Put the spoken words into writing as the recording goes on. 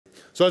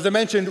So as I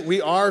mentioned,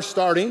 we are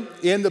starting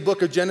in the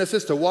book of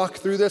Genesis to walk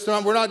through this. Now,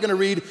 we're not going to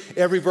read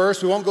every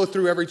verse. We won't go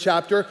through every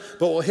chapter,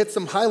 but we'll hit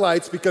some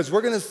highlights because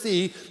we're going to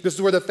see this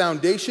is where the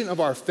foundation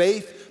of our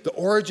faith, the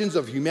origins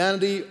of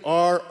humanity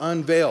are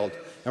unveiled.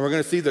 And we're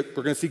going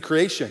to see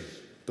creation,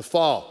 the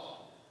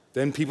fall,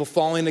 then people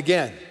falling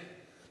again.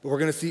 But we're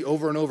going to see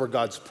over and over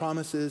God's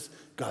promises,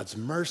 God's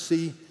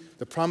mercy,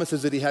 the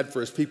promises that he had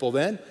for his people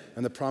then,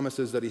 and the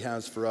promises that he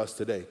has for us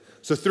today.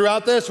 So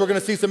throughout this, we're going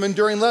to see some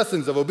enduring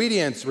lessons of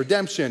obedience,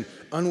 redemption,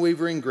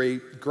 unwavering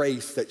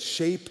grace that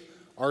shape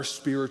our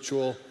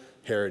spiritual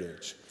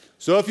heritage.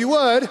 So if you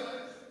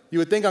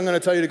would think I'm going to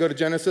tell you to go to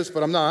Genesis,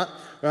 but I'm not.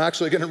 I'm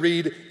actually going to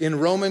read in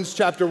Romans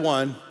chapter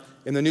 1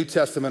 in the New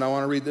Testament. I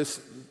want to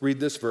read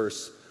this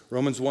verse.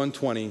 Romans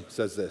 1:20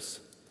 says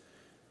this.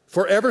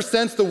 For ever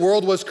since the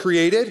world was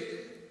created,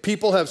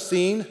 people have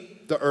seen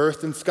the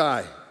earth and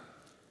sky.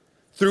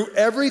 Through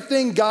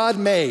everything God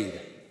made,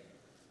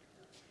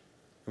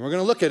 and we're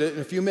going to look at it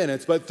in a few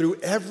minutes, but through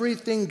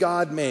everything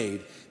God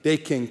made, they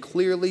can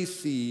clearly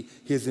see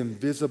his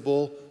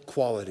invisible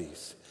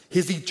qualities,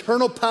 his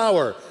eternal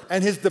power,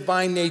 and his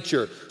divine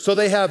nature. So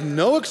they have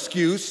no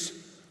excuse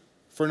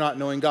for not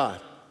knowing God.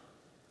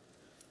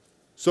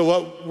 So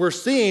what we're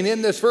seeing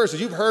in this verse is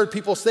you've heard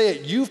people say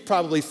it. You've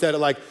probably said it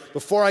like,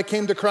 before I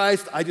came to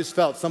Christ, I just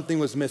felt something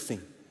was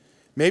missing.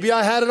 Maybe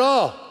I had it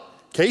all.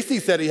 Casey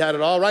said he had it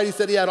all, right? He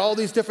said he had all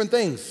these different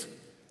things.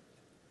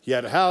 He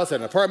had a house,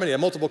 had an apartment, he had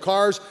multiple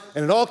cars,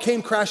 and it all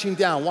came crashing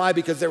down. Why?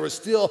 Because there was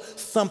still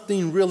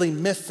something really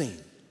missing.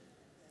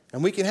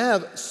 And we can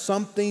have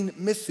something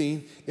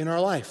missing in our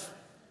life.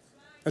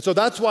 And so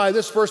that's why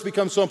this verse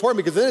becomes so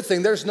important, because then it's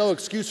saying there's no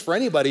excuse for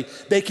anybody.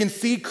 They can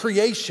see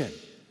creation.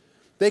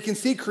 They can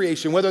see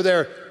creation, whether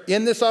they're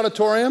in this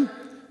auditorium,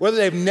 whether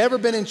they've never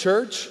been in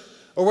church,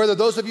 or whether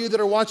those of you that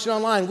are watching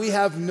online, we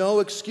have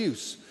no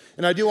excuse.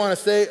 And I do want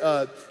to say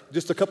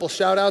just a couple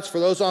shout outs for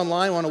those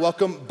online. I want to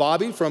welcome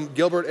Bobby from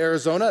Gilbert,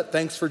 Arizona.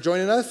 Thanks for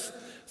joining us.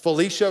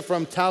 Felicia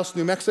from Taos,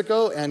 New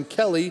Mexico, and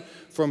Kelly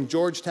from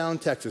Georgetown,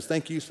 Texas.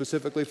 Thank you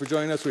specifically for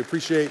joining us. We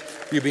appreciate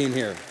you being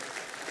here.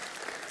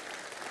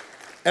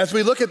 As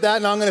we look at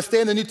that, now I'm going to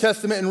stay in the New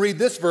Testament and read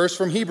this verse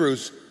from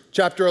Hebrews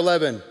chapter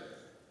 11. It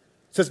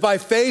says, by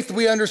faith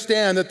we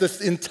understand that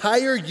this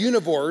entire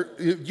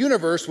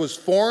universe was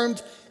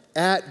formed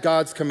at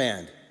God's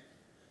command.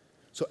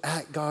 So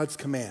at God's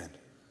command,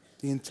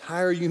 the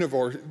entire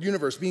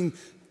universe being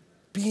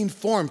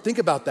formed. Think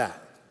about that.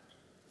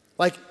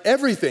 Like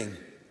everything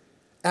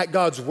at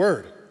God's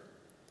word.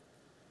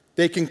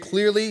 They can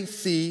clearly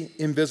see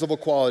invisible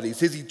qualities,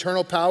 his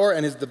eternal power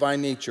and his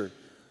divine nature.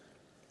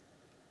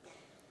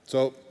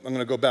 So I'm going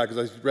to go back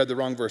because I read the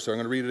wrong verse, so I'm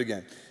going to read it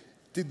again.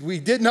 We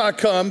did not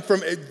come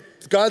from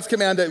God's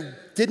command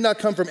that did not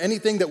come from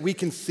anything that we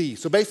can see.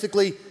 So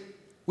basically,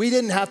 we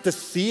didn't have to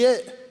see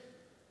it.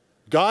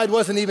 God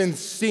wasn't even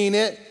seeing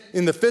it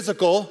in the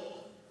physical,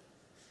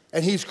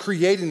 and he's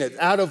creating it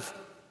out of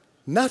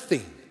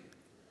nothing,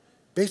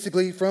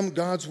 basically from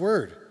God's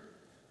word.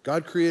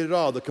 God created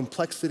all, the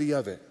complexity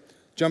of it.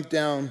 Jump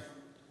down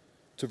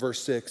to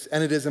verse 6.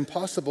 And it is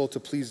impossible to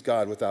please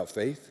God without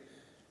faith.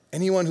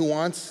 Anyone who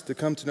wants to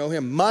come to know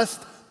him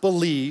must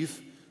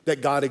believe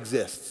that God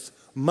exists.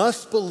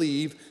 Must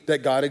believe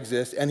that God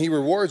exists, and he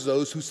rewards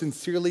those who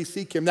sincerely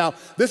seek him. Now,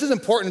 this is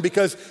important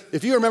because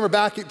if you remember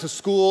back to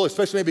school,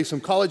 especially maybe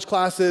some college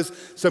classes,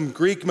 some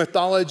Greek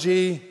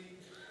mythology,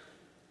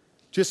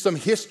 just some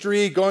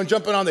history,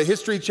 jumping on the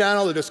History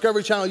Channel, the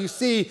Discovery Channel, you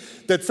see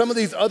that some of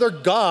these other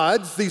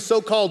gods, these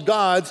so-called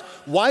gods,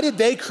 why did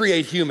they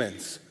create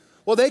humans?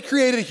 Well, they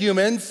created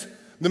humans,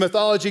 the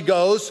mythology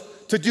goes,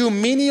 to do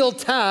menial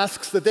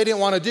tasks that they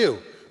didn't want to do,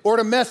 or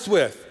to mess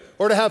with,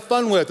 or to have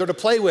fun with, or to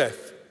play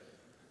with.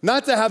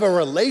 Not to have a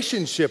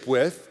relationship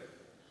with,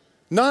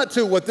 not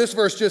to what this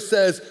verse just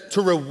says,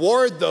 to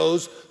reward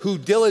those who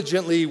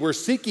diligently were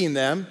seeking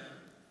them.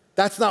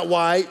 That's not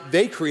why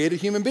they created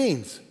human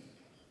beings.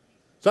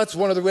 So that's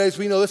one of the ways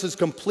we know this is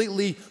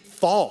completely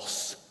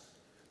false.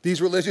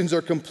 These religions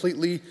are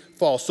completely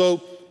false.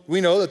 So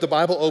we know that the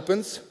Bible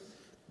opens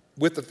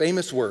with the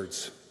famous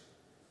words,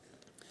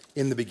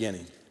 in the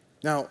beginning.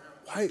 Now,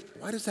 why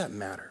does that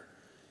matter?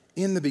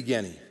 In the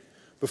beginning,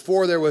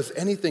 before there was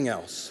anything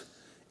else.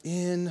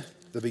 In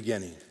the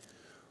beginning.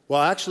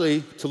 Well,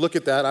 actually, to look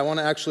at that, I want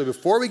to actually,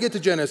 before we get to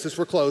Genesis,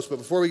 we're close, but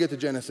before we get to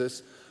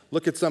Genesis,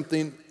 look at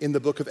something in the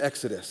book of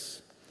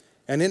Exodus.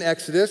 And in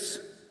Exodus,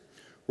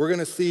 we're going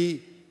to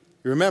see,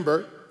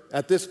 remember,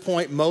 at this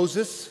point,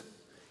 Moses,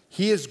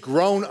 he is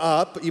grown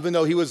up, even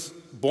though he was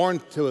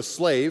born to a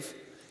slave.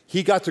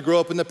 He got to grow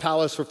up in the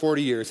palace for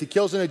 40 years. He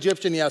kills an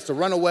Egyptian, he has to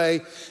run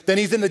away. Then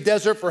he's in the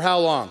desert for how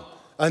long?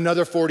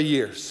 Another 40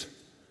 years.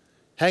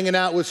 Hanging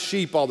out with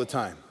sheep all the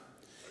time.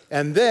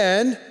 And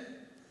then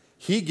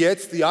he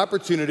gets the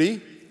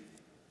opportunity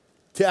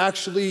to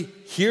actually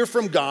hear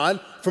from God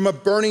from a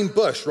burning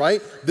bush,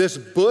 right? This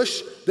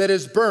bush that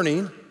is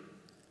burning,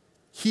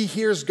 he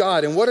hears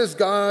God. And what does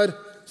God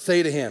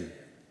say to him?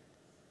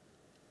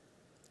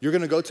 You're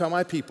going to go tell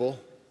my people,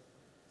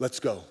 let's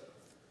go.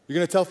 You're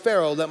going to tell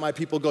Pharaoh, let my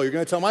people go. You're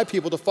going to tell my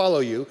people to follow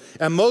you.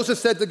 And Moses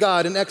said to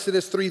God in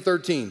Exodus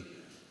 3:13,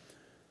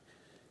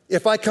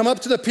 if I come up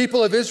to the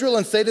people of Israel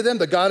and say to them,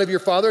 the God of your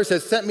fathers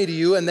has sent me to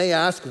you, and they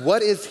ask,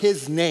 what is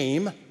his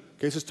name? Okay,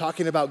 this is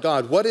talking about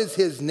God. What is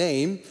his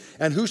name?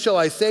 And who shall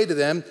I say to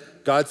them?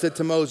 God said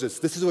to Moses,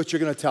 this is what you're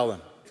going to tell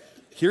them.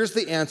 Here's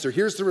the answer.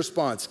 Here's the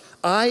response.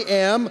 I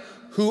am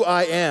who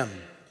I am.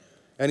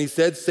 And he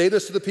said, say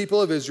this to the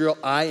people of Israel,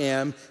 I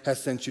am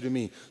has sent you to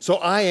me. So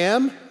I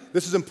am,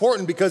 this is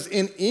important because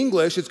in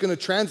English, it's going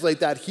to translate,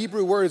 that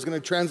Hebrew word is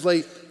going to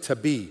translate to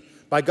be.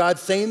 By God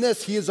saying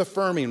this, he is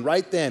affirming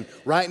right then,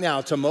 right now,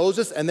 to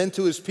Moses and then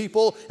to his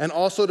people and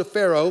also to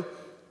Pharaoh,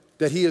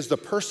 that he is the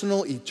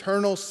personal,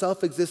 eternal,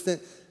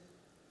 self-existent,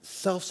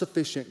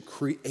 self-sufficient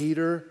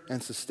creator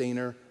and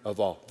sustainer of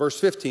all. Verse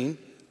 15,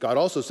 God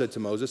also said to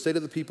Moses, say to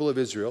the people of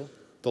Israel,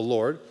 the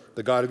Lord,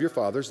 the God of your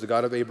fathers, the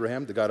God of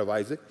Abraham, the God of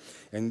Isaac,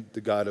 and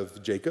the God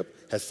of Jacob,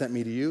 has sent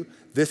me to you.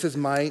 This is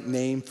my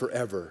name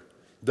forever.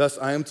 Thus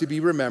I am to be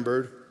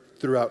remembered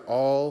throughout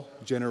all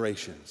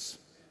generations.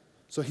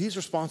 So he's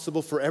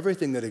responsible for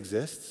everything that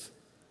exists.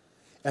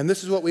 And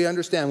this is what we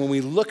understand. When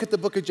we look at the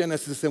book of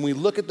Genesis and we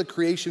look at the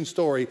creation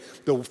story,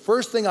 the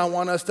first thing I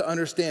want us to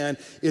understand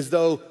is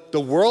though the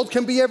world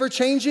can be ever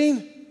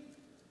changing,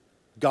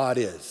 God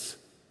is.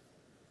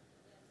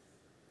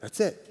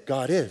 That's it.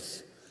 God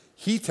is.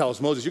 He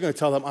tells Moses, you're going to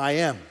tell them, I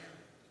am.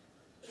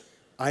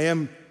 I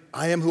am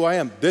who I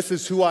am. This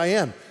is who I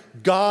am.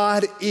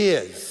 God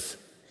is.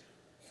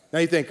 Now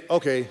you think,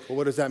 okay, well,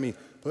 what does that mean?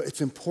 But it's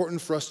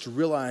important for us to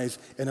realize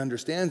and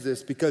understand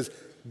this because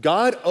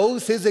God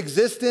owes his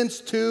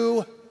existence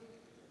to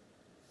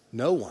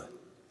no one.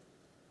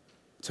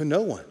 To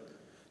no one.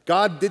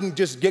 God didn't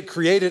just get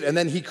created and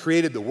then he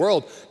created the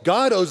world.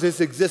 God owes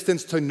his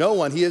existence to no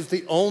one. He is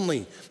the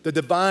only, the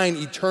divine,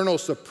 eternal,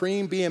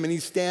 supreme being, and he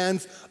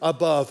stands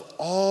above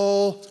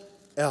all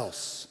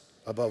else.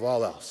 Above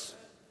all else.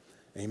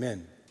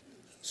 Amen.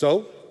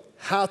 So,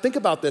 think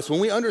about this. When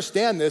we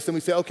understand this and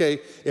we say, okay,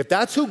 if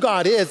that's who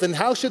God is, then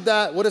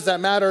what does that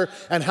matter?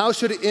 And how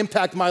should it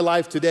impact my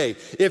life today?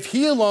 If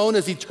he alone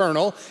is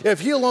eternal,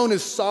 if he alone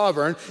is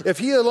sovereign, if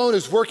he alone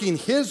is working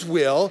his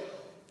will,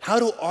 how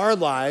do our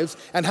lives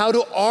and how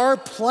do our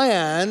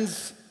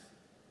plans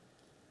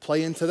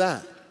play into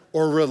that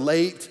or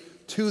relate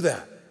to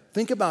that?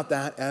 Think about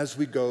that as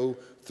we go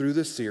through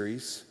this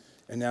series.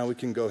 And now we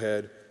can go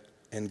ahead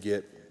and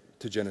get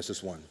to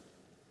Genesis 1.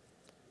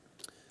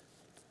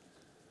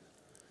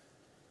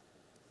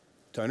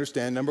 To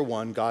understand, number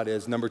one, God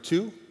is. Number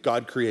two,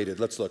 God created.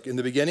 Let's look. In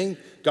the beginning,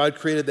 God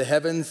created the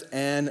heavens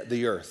and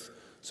the earth.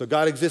 So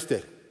God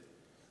existed,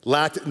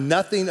 lacked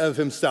nothing of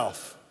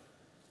himself.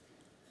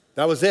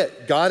 That was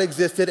it. God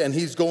existed and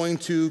he's going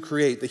to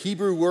create. The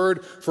Hebrew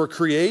word for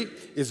create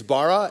is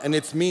bara, and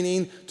it's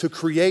meaning to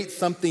create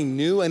something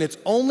new, and it's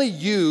only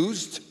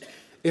used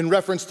in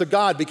reference to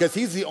God because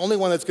he's the only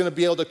one that's going to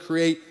be able to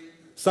create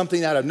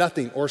something out of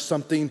nothing or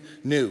something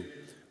new.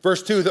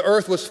 Verse 2, the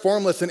earth was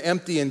formless and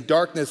empty, and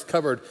darkness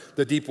covered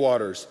the deep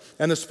waters.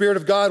 And the Spirit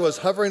of God was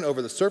hovering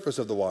over the surface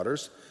of the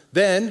waters.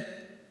 Then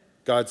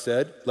God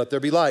said, let there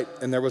be light,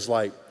 and there was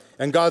light.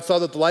 And God saw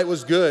that the light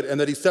was good, and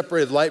that he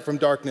separated light from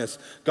darkness.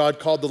 God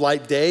called the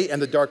light day,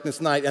 and the darkness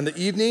night. And the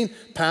evening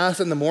passed,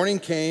 and the morning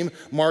came,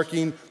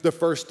 marking the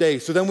first day.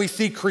 So then we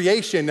see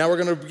creation. Now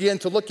we're going to begin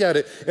to look at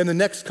it in the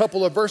next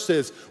couple of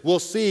verses. We'll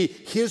see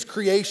his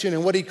creation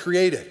and what he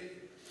created.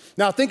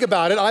 Now think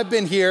about it. I've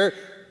been here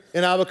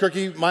in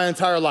Albuquerque my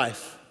entire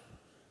life.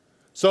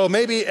 So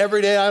maybe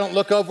every day I don't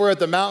look over at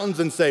the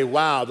mountains and say,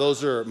 wow,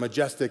 those are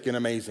majestic and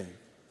amazing.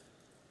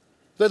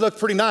 They look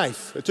pretty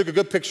nice. I took a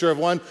good picture of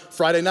one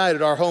Friday night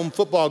at our home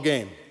football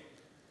game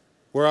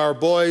where our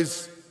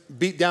boys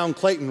beat down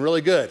Clayton really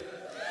good.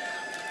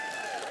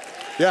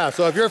 Yeah,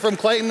 so if you're from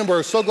Clayton,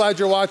 we're so glad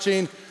you're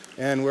watching,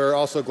 and we're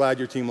also glad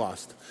your team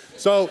lost.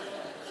 So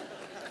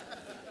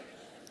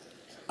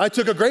I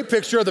took a great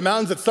picture of the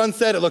mountains at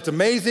sunset. It looked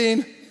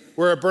amazing.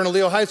 We're at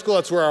Bernalillo High School.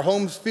 That's where our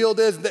home field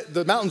is.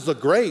 The mountains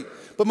look great.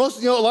 But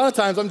a lot of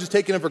times I'm just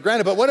taking them for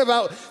granted.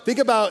 But think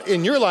about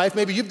in your life,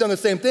 maybe you've done the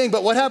same thing,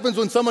 but what happens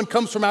when someone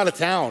comes from out of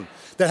town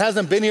that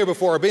hasn't been here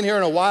before or been here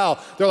in a while?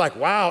 They're like,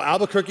 wow,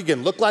 Albuquerque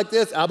can look like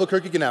this.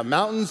 Albuquerque can have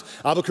mountains.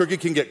 Albuquerque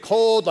can get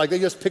cold. Like they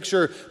just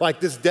picture like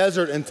this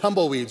desert and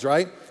tumbleweeds,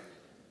 right?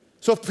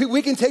 So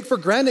we can take for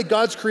granted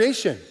God's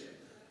creation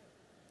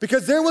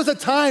because there was a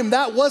time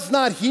that was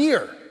not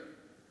here.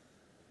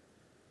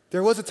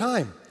 There was a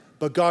time.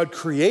 But God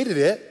created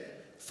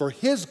it for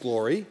his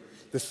glory,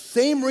 the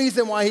same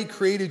reason why he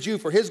created you,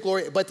 for his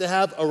glory, but to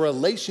have a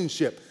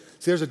relationship.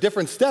 See, there's a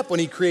different step when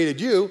he created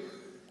you,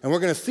 and we're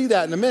going to see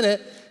that in a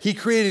minute. He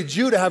created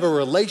you to have a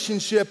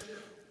relationship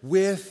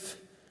with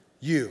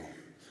you.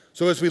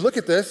 So as we look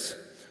at this,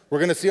 we're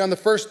going to see on the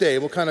first day,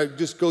 we'll kind of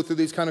just go through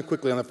these kind of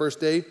quickly. On the first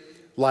day,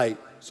 light.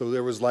 So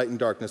there was light and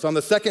darkness. On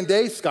the second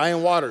day, sky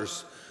and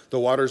waters. The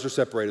waters are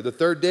separated. The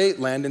third day,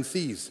 land and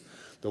seas.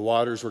 The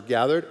waters were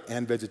gathered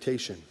and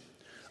vegetation.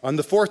 On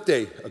the fourth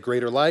day, a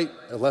greater light,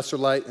 a lesser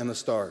light, and the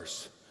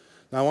stars.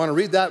 Now I want to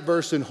read that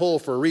verse in whole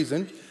for a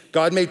reason,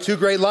 God made two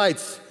great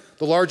lights,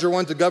 the larger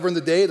one to govern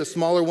the day, the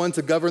smaller one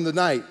to govern the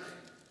night.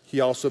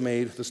 He also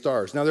made the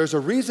stars. Now, there's a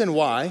reason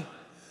why,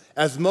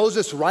 as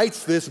Moses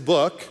writes this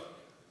book,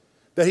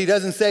 that he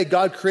doesn't say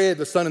God created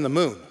the sun and the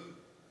moon.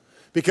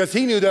 Because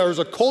he knew there was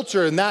a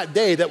culture in that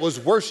day that was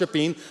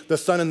worshiping the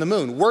sun and the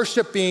moon,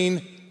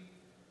 worshiping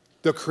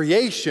the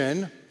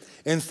creation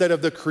instead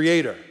of the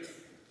creator.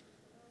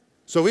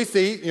 So we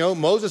see,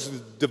 Moses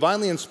is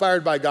divinely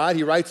inspired by God.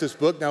 He writes this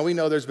book. Now we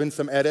know there's been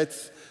some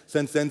edits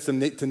since then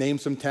to name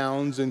some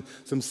towns and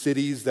some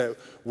cities that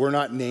were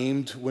not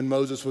named when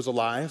Moses was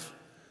alive.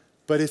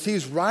 But as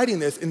he's writing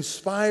this,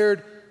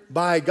 inspired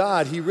by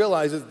God, he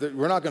realizes that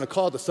we're not going to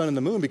call it the sun and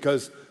the moon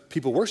because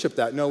people worship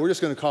that. No, we're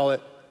just going to call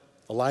it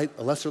a light,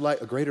 a lesser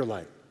light, a greater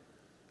light.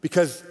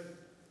 Because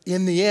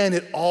in the end,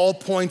 it all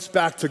points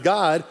back to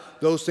God.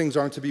 Those things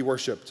aren't to be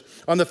worshiped.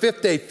 On the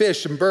fifth day,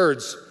 fish and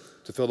birds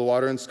to fill the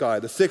water and sky.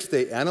 The sixth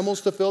day,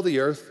 animals to fill the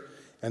earth,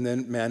 and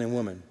then man and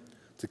woman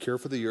to care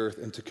for the earth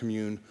and to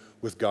commune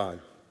with God.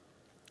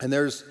 And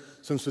there's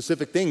some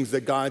specific things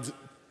that God's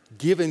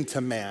given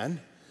to man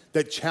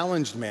that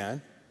challenged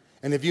man.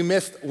 And if you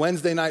missed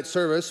Wednesday night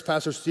service,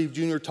 Pastor Steve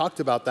Jr. talked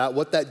about that,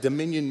 what that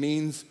dominion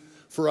means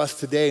for us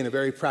today in a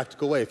very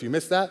practical way. If you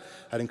missed that,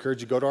 I'd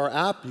encourage you to go to our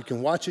app. You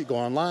can watch it, go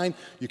online.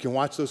 You can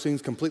watch those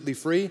things completely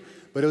free.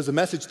 But it was a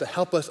message to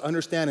help us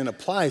understand and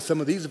apply some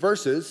of these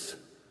verses,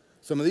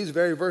 some of these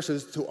very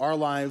verses to our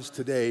lives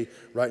today,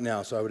 right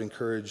now. So I would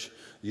encourage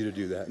you to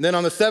do that. And then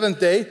on the seventh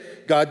day,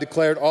 God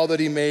declared all that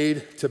he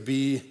made to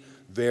be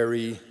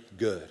very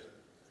good.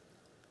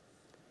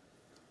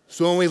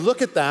 So when we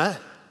look at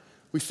that,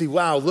 we see,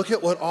 wow, look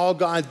at what all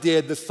God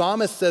did. The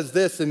psalmist says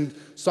this in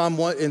Psalm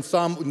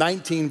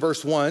 19,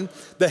 verse 1.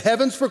 The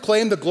heavens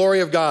proclaim the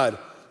glory of God.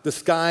 The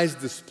skies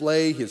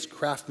display his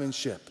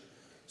craftsmanship.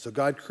 So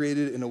God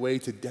created in a way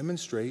to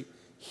demonstrate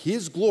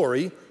his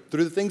glory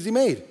through the things he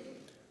made.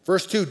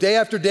 Verse 2, day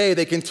after day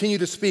they continue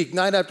to speak.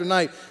 Night after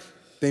night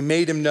they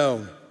made him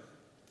known.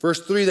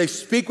 Verse 3, they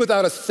speak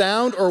without a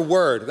sound or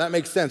word. That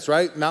makes sense,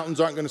 right? Mountains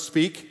aren't going to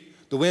speak.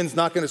 The wind's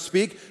not going to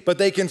speak, but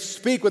they can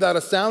speak without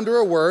a sound or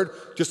a word,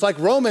 just like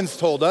Romans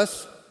told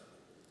us.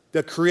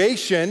 The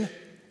creation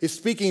is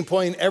speaking,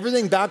 pointing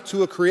everything back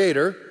to a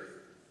creator.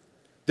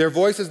 Their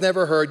voice is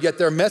never heard, yet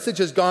their message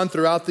has gone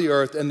throughout the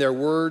earth and their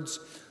words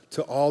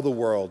to all the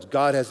world.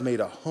 God has made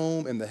a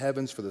home in the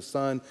heavens for the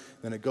sun.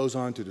 Then it goes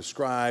on to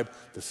describe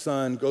the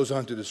sun, goes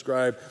on to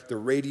describe the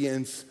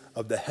radiance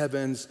of the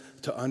heavens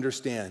to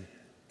understand.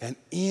 And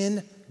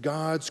in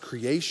God's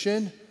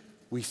creation,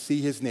 we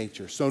see his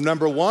nature. So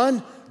number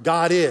one,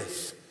 God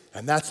is,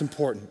 and that's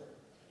important.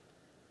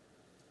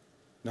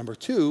 Number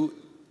two,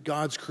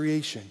 God's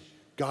creation.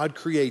 God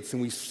creates,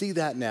 and we see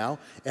that now,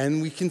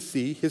 and we can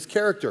see his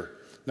character.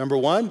 Number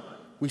one,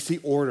 we see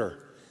order.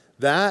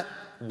 That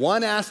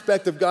one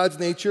aspect of God's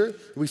nature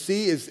we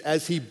see is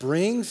as he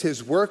brings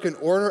his work and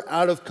order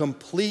out of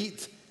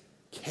complete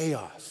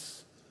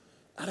chaos.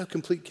 Out of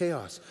complete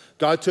chaos.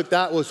 God took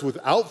that was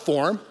without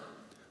form.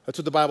 That's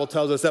what the Bible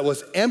tells us. That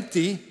was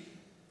empty.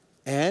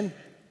 And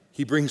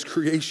he brings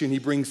creation, he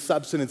brings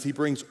substance, he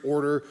brings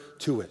order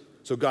to it.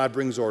 So God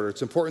brings order.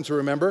 It's important to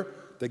remember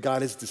that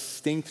God is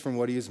distinct from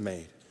what he has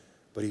made,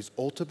 but he's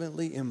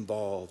ultimately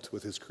involved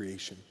with his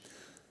creation.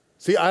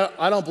 See,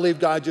 I don't believe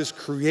God just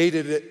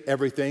created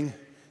everything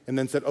and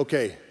then said,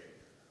 okay,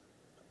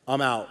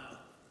 I'm out.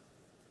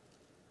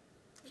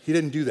 He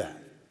didn't do that.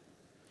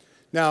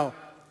 Now,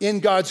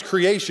 in God's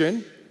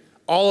creation,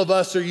 all of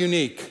us are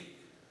unique.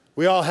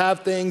 We all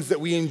have things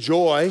that we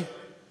enjoy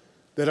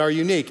that are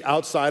unique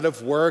outside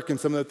of work and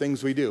some of the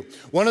things we do.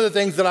 One of the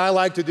things that I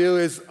like to do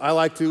is I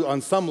like to,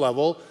 on some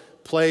level,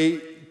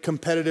 play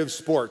competitive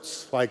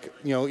sports. Like,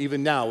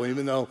 even now,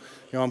 even though,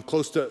 I'm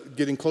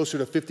getting closer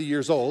to 50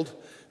 years old,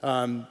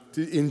 to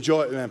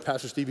enjoy, man,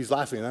 Pastor Stevie's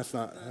laughing. That's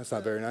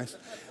not very nice.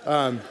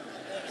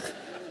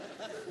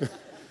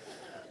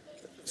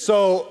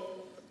 So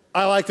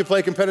I like to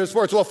play competitive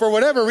sports. Well, for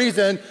whatever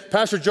reason,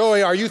 Pastor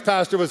Joey, our youth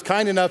pastor, was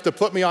kind enough to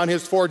put me on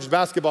his Forged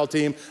basketball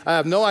team. I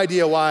have no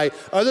idea why,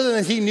 other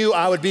than he knew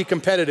I would be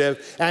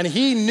competitive, and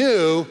he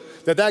knew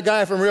that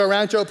guy from Rio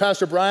Rancho,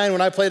 Pastor Brian,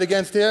 when I played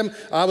against him,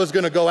 I was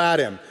going to go at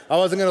him. I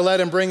wasn't going to let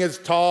him bring his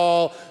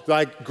tall,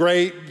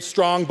 great,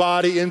 strong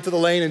body into the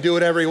lane and do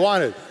whatever he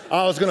wanted.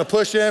 I was going to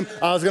push him.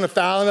 I was going to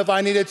foul him if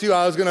I needed to.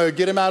 I was going to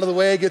get him out of the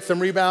way, get some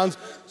rebounds.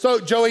 So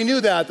Joey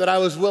knew that I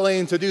was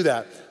willing to do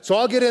that. So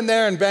I'll get in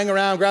there and bang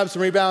around, grab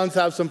some rebounds,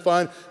 have some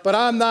fun, but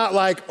I'm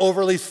not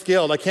overly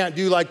skilled. I can't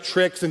do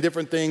tricks and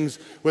different things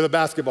with a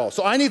basketball.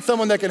 So I need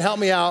someone that can help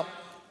me out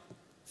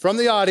from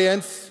the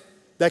audience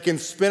that can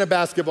spin a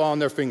basketball on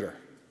their finger.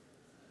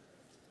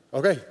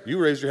 Okay, you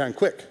raised your hand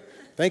quick.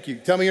 Thank you.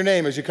 Tell me your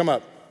name as you come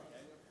up.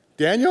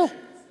 Daniel?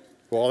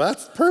 Well,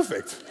 that's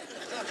perfect.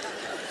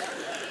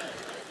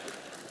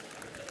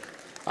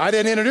 I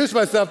didn't introduce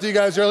myself to you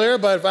guys earlier,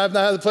 but if I've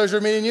not had the pleasure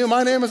of meeting you,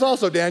 my name is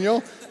also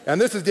Daniel, and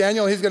this is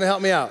Daniel, and he's going to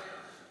help me out.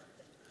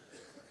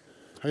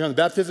 Are you on the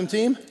baptism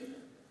team?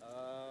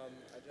 I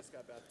just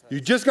got baptized.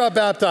 You just got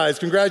baptized.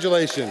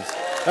 Congratulations.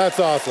 That's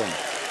awesome.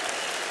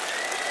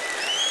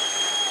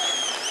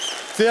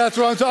 See, that's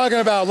what I'm talking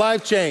about,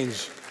 life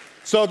change.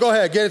 So go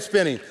ahead, get it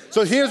spinning.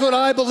 So here's what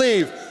I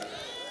believe.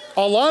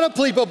 A lot of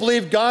people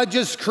believe God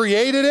just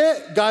created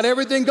it, got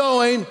everything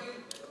going,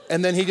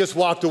 and then he just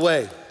walked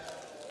away.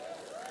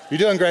 You're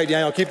doing great,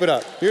 Daniel. Keep it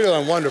up. You're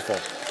doing wonderful.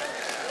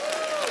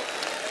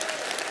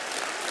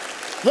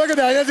 Look at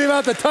that. He doesn't even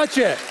have to touch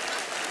it.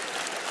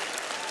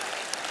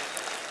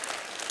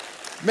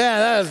 Man,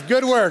 that is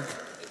good work.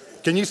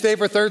 Can you stay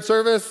for third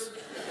service?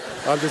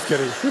 I'm just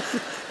kidding.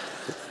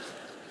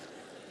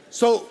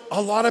 So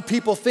a lot of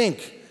people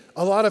think,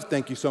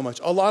 thank you so much.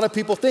 A lot of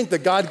people think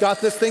that God got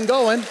this thing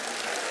going.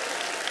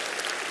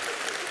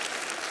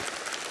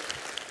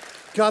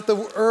 Got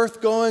the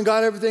earth going,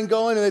 got everything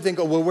going, and they think,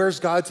 oh, well, where's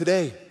God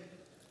today?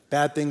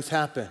 Bad things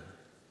happen.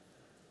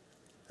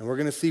 And we're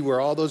going to see where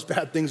all those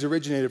bad things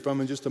originated from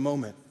in just a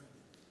moment.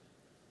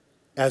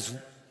 As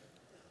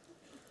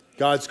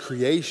God's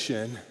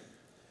creation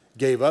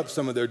gave up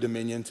some of their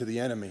dominion to the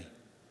enemy.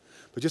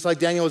 But just like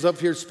Daniel was up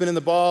here spinning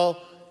the ball,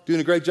 doing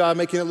a great job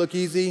making it look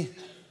easy,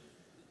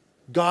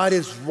 God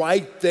is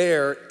right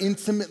there,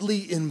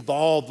 intimately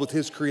involved with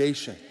his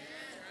creation.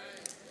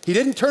 He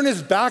didn't turn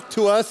his back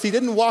to us. He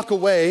didn't walk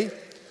away.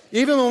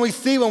 Even when we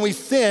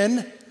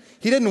sin,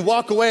 he didn't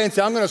walk away and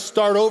say, I'm going to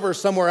start over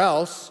somewhere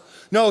else.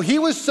 No, he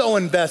was so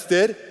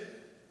invested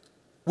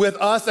with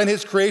us and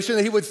his creation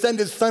that he would send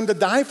his son to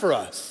die for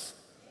us,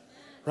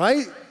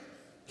 right?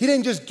 He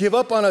didn't just give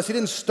up on us. He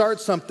didn't start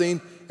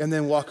something and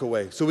then walk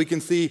away. So we can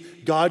see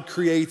God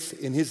creates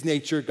in his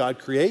nature, God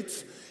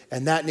creates,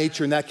 and that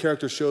nature and that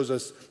character shows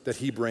us that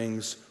he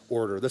brings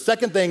order. The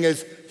second thing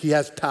is he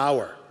has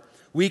power.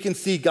 We can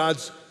see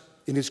God's,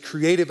 in his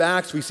creative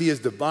acts, we see his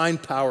divine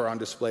power on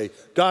display.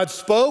 God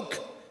spoke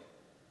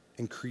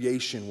and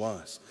creation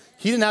was.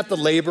 He didn't have to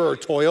labor or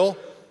toil.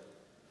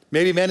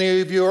 Maybe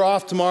many of you are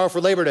off tomorrow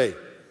for Labor Day.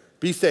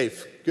 Be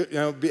safe.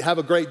 Have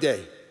a great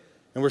day.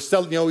 And we're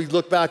still, we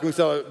look back and we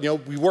say,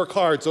 we work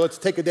hard, so let's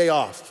take a day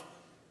off.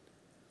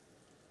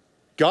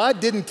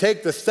 God didn't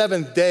take the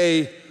seventh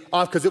day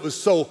off because it was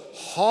so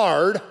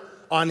hard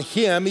on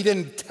him.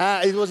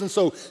 It wasn't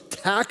so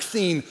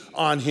taxing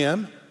on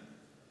him.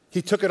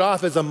 He took it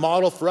off as a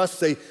model for us to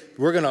say,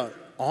 we're going to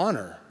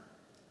honor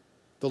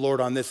the Lord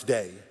on this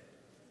day.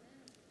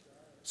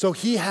 So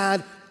he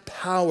had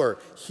power.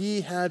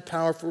 He had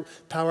power,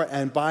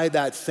 and by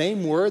that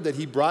same word that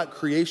he brought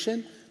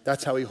creation,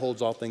 that's how he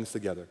holds all things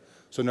together.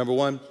 So number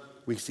one,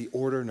 we see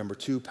order. Number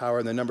two, power.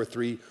 And then number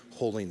three,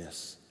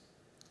 holiness.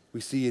 We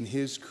see in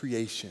his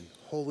creation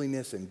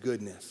holiness and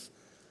goodness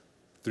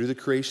through the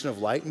creation of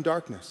light and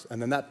darkness.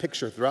 And then that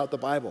picture throughout the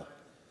Bible,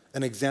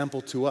 an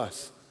example to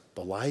us,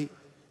 the light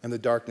and the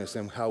darkness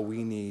and how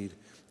we need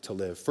to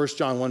live. 1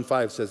 John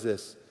 1:5 says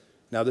this,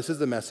 now this is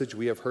the message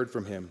we have heard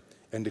from him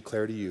and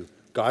declare to you.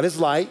 God is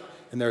light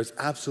and there is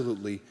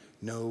absolutely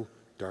no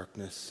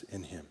darkness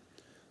in him.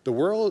 The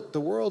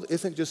world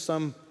isn't just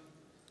some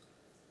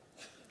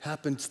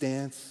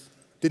happenstance,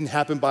 didn't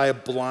happen by a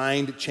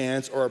blind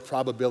chance or a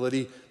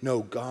probability.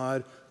 No,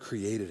 God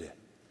created it.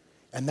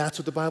 And that's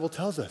what the Bible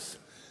tells us.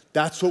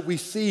 That's what we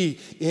see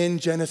in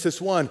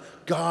Genesis 1,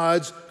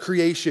 God's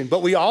creation.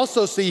 But we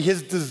also see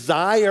his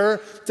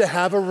desire to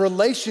have a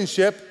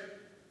relationship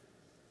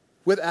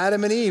with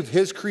Adam and Eve,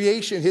 his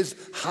creation, his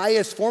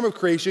highest form of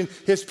creation,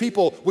 his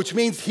people, which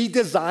means he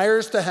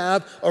desires to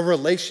have a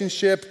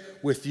relationship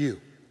with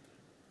you.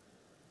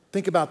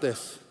 Think about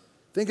this.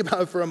 Think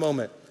about it for a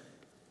moment.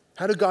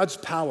 How do God's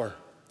power,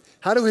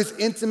 how do his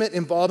intimate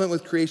involvement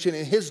with creation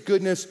and his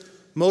goodness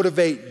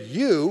motivate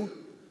you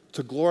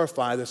to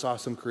glorify this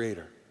awesome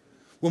creator?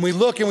 When we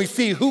look and we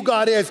see who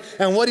God is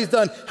and what he's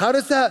done, how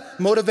does that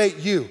motivate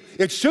you?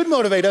 It should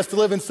motivate us to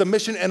live in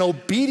submission and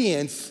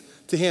obedience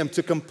to him,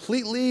 to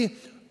completely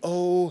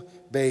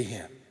obey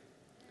him.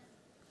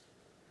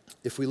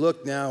 If we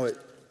look now at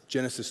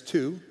Genesis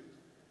 2,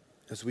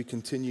 as we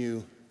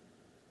continue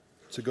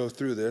to go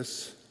through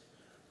this,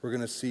 we're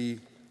going to see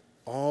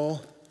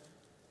all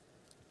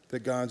that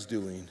God's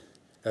doing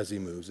as he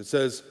moves. It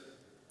says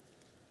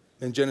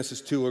in Genesis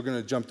 2, we're going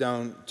to jump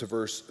down to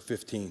verse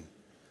 15.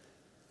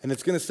 And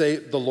it's going to say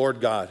the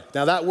Lord God.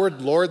 Now that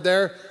word Lord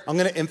there, I'm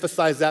going to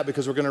emphasize that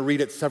because we're going to read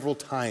it several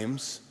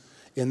times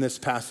in this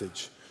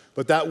passage.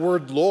 But that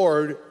word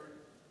Lord,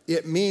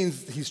 it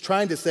means he's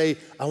trying to say,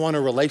 I want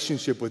a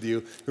relationship with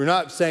you. You're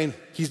not saying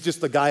he's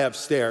just the guy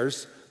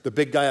upstairs, the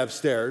big guy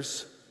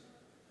upstairs,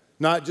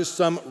 not just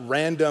some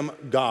random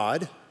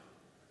God.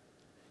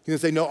 He's going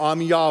to say, no,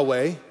 I'm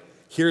Yahweh.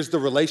 Here's the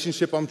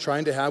relationship I'm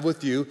trying to have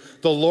with you.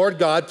 The Lord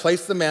God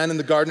placed the man in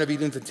the Garden of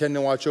Eden to tend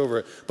and watch over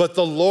it. But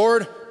the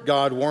Lord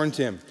God warned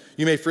him,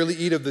 you may freely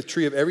eat of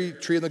every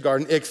tree in the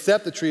garden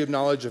except the tree of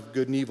knowledge of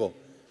good and evil.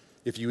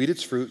 If you eat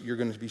its fruit, you're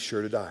going to be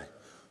sure to die.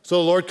 So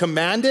the Lord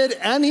commanded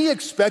and he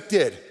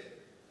expected,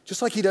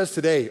 just like he does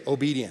today,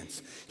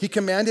 obedience. He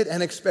commanded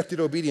and expected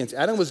obedience.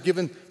 Adam was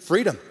given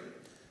freedom.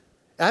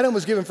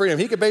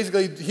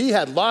 He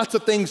had lots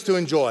of things to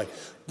enjoy,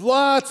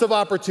 lots of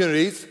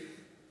opportunities.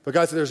 But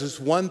God said, there's this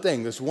one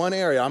thing, this one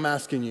area I'm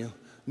asking you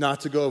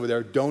not to go over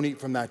there. Don't eat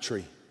from that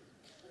tree.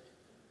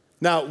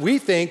 Now, we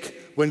think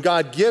when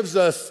God gives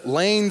us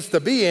lanes to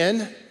be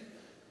in,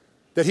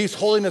 that he's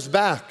holding us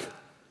back.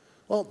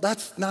 Well,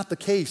 that's not the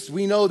case.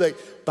 We know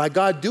that by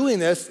God doing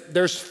this,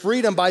 there's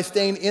freedom by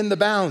staying in the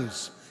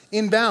bounds,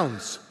 in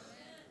bounds.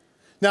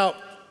 Now,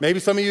 maybe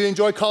some of you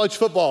enjoy college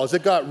football as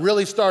it got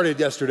really started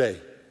yesterday.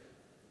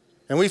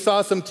 And we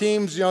saw some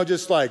teams,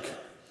 just like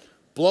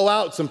blow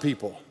out some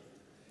people.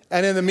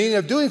 And in the meaning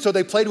of doing so,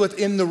 they played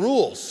within the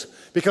rules.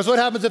 Because what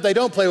happens if they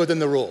don't play within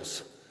the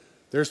rules?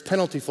 There's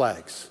penalty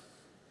flags.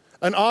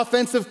 An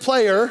offensive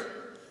player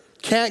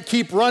can't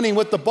keep running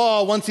with the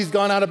ball once he's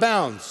gone out of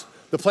bounds.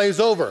 The play's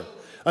over.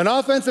 An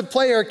offensive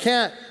player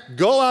can't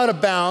go out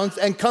of bounds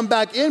and come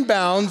back in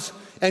bounds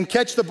and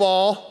catch the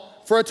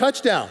ball for a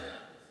touchdown.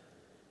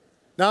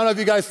 Now, I don't know if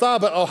you guys saw,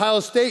 but Ohio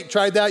State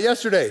tried that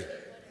yesterday.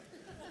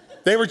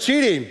 They were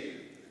cheating.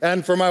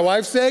 And for my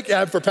wife's sake,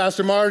 and for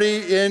Pastor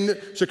Marty in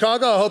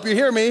Chicago, I hope you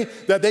hear me,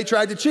 that they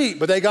tried to cheat.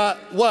 But they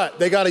got what?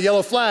 They got a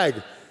yellow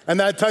flag. And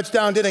that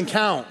touchdown didn't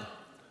count.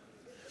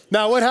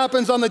 Now, what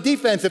happens on the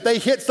defense? If they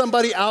hit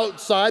somebody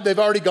outside, they've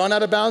already gone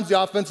out of bounds,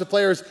 the offensive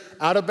player's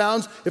out of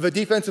bounds. If a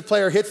defensive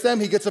player hits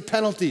them, he gets a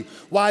penalty.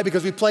 Why?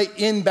 Because we play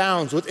in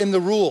bounds, within the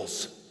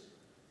rules.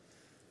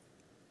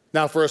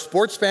 Now, for a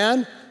sports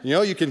fan,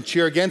 you can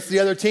cheer against the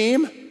other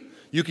team.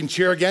 You can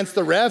cheer against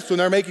the refs when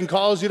they're making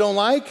calls you don't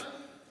like.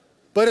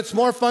 But it's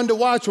more fun to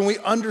watch when we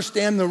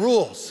understand the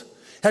rules.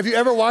 Have you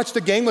ever watched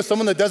a game with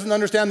someone that doesn't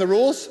understand the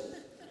rules?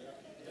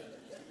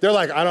 They're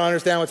like, I don't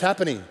understand what's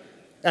happening.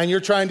 And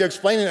you're trying to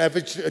explain it. If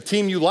it's a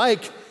team you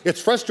like,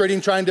 it's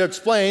frustrating trying to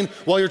explain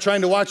while you're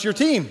trying to watch your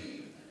team.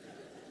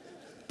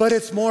 But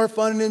it's more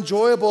fun and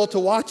enjoyable to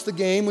watch the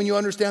game when you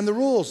understand the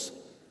rules.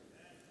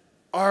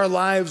 Our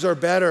lives are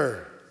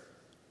better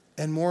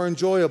and more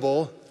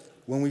enjoyable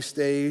when we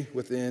stay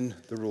within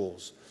the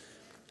rules.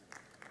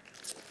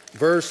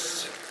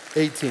 Verse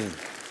 18.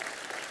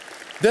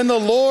 Then the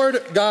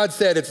Lord God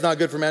said, it's not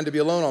good for man to be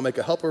alone. I'll make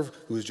a helper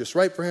who is just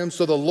right for him.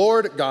 So the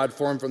Lord God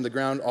formed from the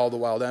ground all the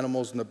wild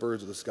animals and the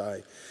birds of the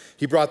sky.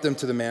 He brought them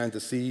to the man to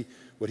see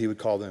what he would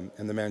call them.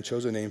 And the man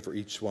chose a name for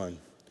each one.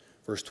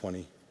 Verse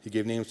 20. He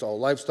gave names to all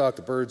livestock,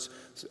 the birds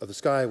of the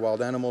sky,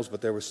 wild animals,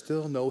 but there was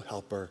still no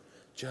helper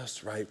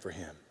just right for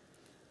him.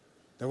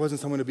 There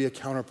wasn't someone to be a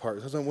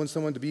counterpart. There wasn't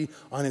someone to be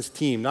on his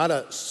team, not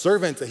a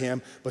servant to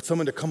him, but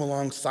someone to come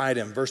alongside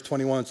him. Verse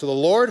 21, so the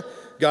Lord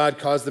God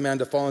caused the man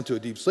to fall into a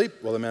deep sleep.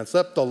 While the man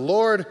slept, the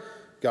Lord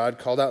God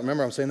called out.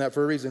 Remember, I'm saying that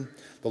for a reason.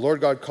 The Lord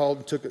God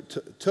called,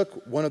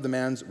 took one of the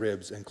man's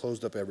ribs and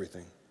closed up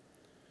everything.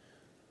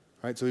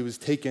 All right, so he was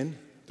taken.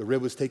 The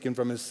rib was taken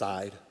from his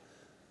side.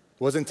 It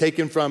wasn't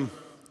taken from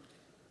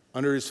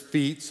under his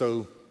feet,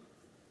 so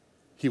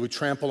he would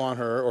trample on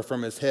her, or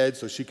from his head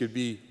so she could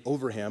be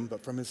over him,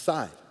 but from his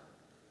side,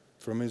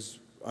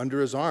 under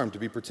his arm to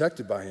be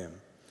protected by him.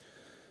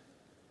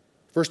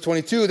 Verse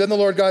 22, then the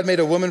Lord God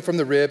made a woman from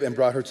the rib and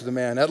brought her to the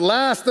man. At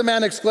last the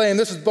man exclaimed,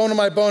 this is bone of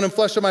my bone and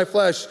flesh of my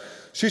flesh.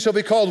 She shall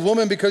be called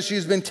woman because she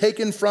has been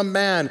taken from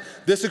man.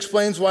 This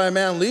explains why a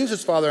man leaves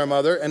his father and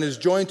mother and is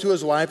joined to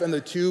his wife, and the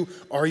two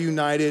are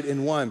united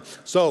in one.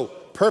 So,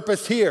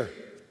 purpose here,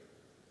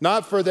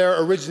 not for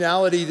their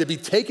originality to be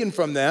taken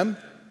from them,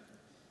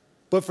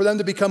 but for them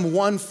to become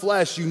one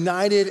flesh,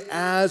 united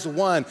as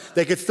one.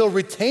 They could still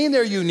retain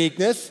their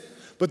uniqueness,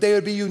 but they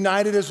would be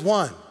united as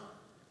one.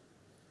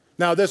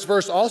 Now, this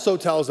verse also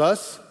tells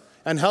us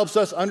and helps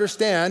us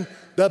understand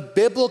the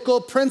biblical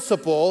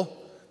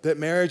principle that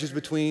marriage is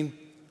between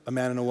a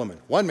man and a woman.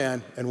 One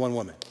man and one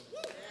woman.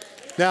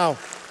 Now,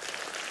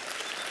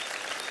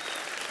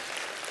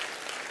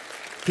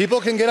 people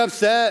can get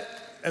upset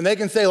and they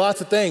can say lots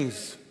of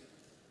things.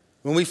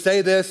 When we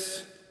say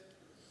this,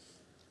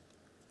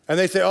 and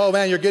they say, oh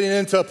man, you're getting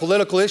into a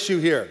political issue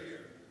here.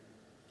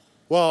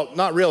 Well,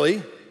 not really.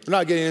 We're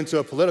not getting into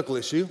a political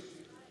issue.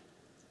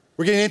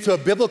 We're getting into a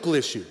biblical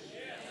issue.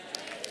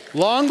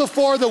 Long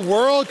before the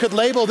world could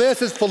label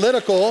this as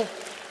political,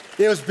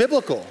 it was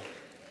biblical.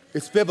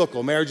 It's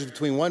biblical. Marriage is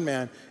between one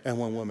man and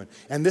one woman.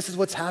 And this is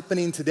what's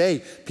happening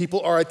today.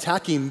 People are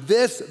attacking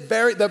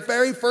the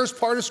very first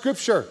part of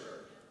Scripture.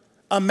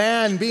 A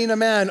man being a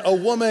man, a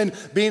woman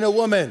being a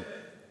woman,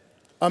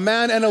 a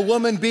man and a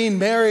woman being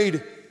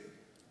married.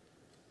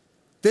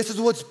 This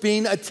is what's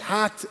being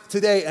attacked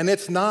today, and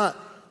it's not,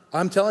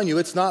 I'm telling you,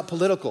 it's not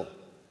political.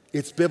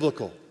 It's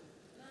biblical.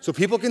 So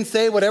people can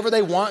say whatever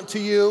they want to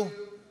you,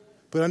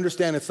 but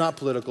understand it's not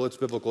political, it's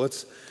biblical.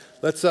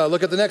 Let's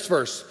look at the next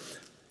verse.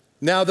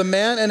 Now the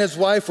man and his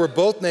wife were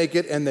both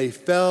naked, and they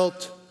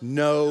felt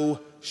no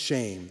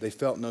shame. They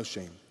felt no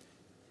shame.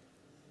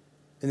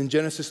 And in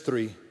Genesis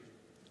 3,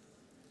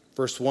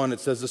 verse 1, it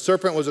says, the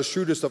serpent was the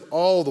shrewdest of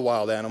all the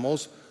wild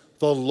animals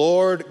the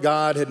Lord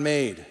God had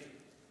made.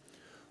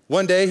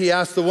 One day he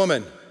asked the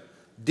woman,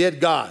 did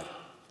God?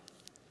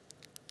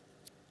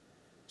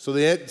 So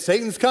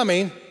Satan's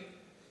coming,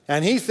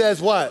 and he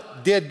says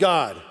what? Did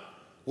God?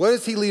 What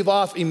does he leave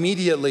off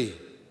immediately?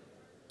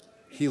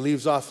 He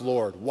leaves off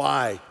Lord.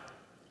 Why?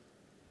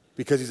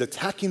 Because he's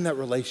attacking that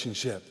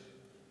relationship.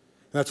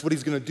 That's what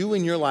he's going to do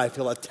in your life.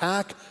 He'll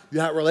attack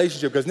that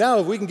relationship. Because now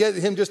if we can get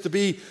him just to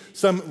be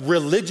some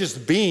religious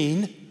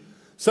being,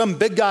 some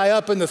big guy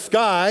up in the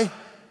sky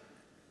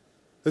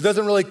that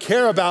doesn't really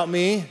care about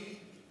me,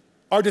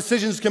 our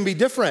decisions can be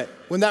different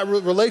when that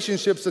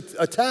relationship's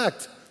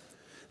attacked.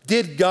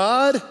 Did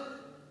God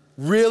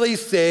really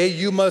say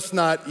you must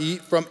not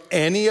eat from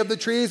any of the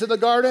trees of the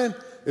garden?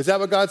 Is that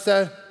what God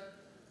said?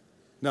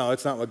 No,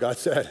 it's not what God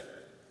said.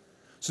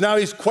 So now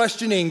he's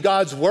questioning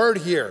God's word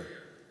here.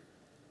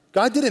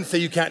 God didn't say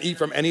you can't eat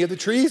from any of the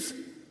trees.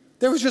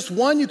 There was just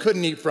one you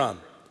couldn't eat from.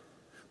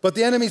 But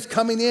the enemy's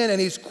coming in and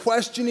he's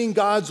questioning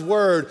God's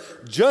word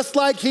just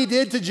like he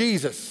did to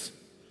Jesus.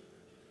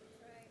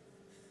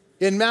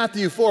 In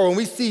Matthew 4, when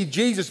we see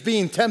Jesus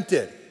being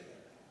tempted,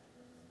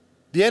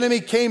 the enemy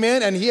came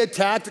in and he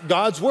attacked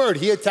God's word.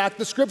 He attacked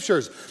the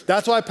scriptures.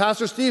 That's why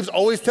Pastor Steve's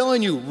always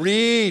telling you,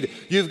 read.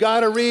 You've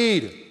got to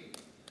read.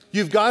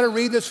 You've got to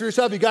read this for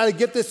yourself. You've got to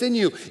get this in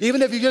you.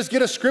 Even if you just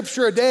get a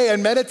scripture a day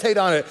and meditate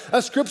on it,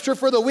 a scripture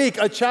for the week,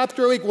 a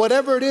chapter a week,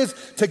 whatever it is,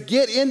 to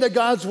get into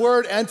God's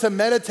word and to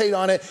meditate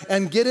on it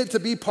and get it to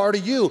be part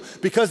of you.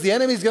 Because the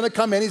enemy's going to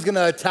come in, he's going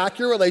to attack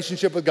your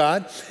relationship with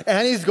God,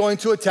 and he's going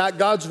to attack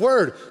God's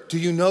word. Do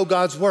you know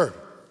God's word?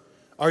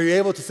 Are you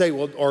able to say,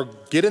 well, or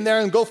get in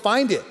there and go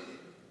find it?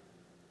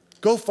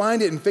 Go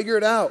find it and figure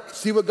it out.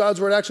 See what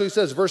God's word actually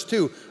says. Verse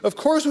 2, of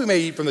course we may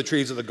eat from the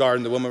trees of the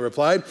garden, the woman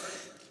replied.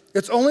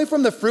 It's only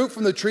from the fruit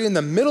from the tree in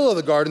the middle of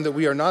the garden that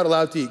we are not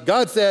allowed to eat.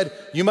 God said,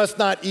 you must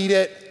not eat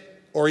it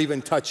or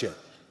even touch it.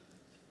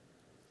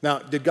 Now,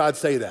 did God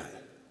say that?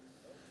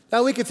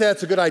 Now, we could say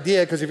that's a good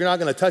idea because if you're not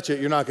going to touch it,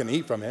 you're not going to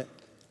eat from it.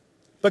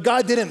 But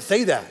God didn't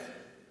say that.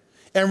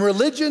 And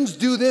religions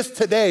do this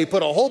today,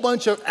 put a whole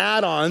bunch of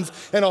add-ons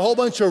and a whole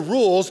bunch of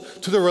rules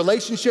to the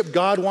relationship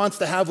God wants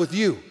to have with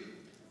you.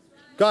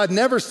 God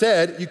never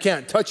said you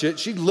can't touch it.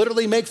 She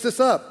literally makes this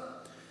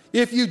up.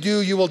 If you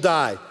do, you will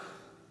die.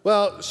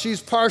 Well,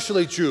 she's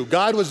partially true.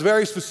 God was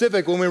very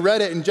specific when we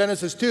read it in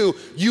Genesis 2,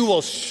 you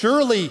will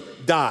surely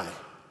die.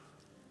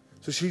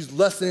 So she's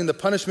lessening the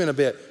punishment a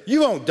bit.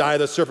 You won't die,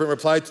 the serpent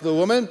replied to the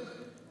woman.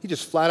 He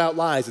just flat out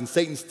lies, and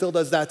Satan still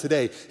does that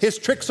today. His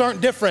tricks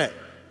aren't different.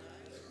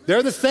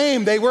 They're the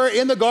same. They were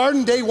in the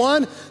garden day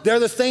one.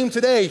 They're the same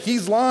today.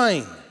 He's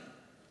lying.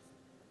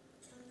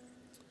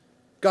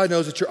 God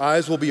knows that your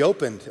eyes will be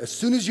opened as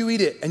soon as you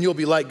eat it, and you'll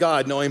be like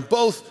God, knowing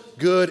both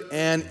good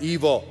and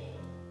evil.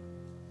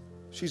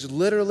 She's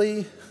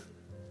literally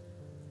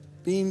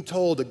being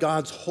told that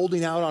God's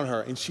holding out on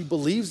her, and she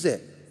believes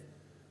it.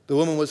 The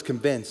woman was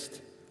convinced.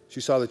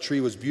 She saw the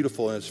tree was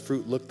beautiful and its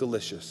fruit looked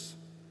delicious.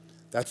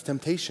 That's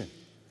temptation.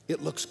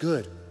 It looks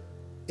good.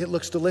 It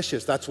looks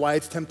delicious. That's why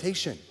it's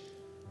temptation.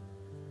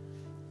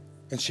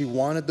 And she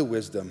wanted the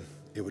wisdom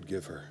it would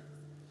give her.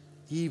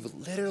 Eve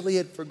literally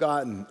had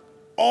forgotten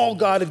all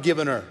God had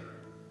given her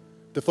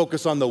to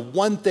focus on the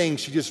one thing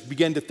she just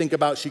began to think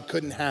about she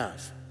couldn't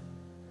have.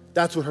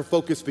 That's what her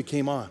focus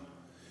became on.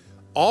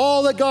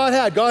 All that God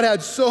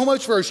had so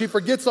much for her, she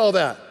forgets all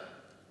that.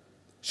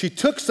 She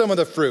took some of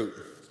the fruit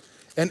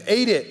and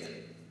ate it.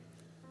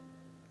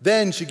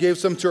 Then she gave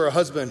some to her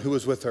husband who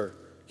was with her.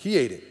 He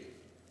ate it.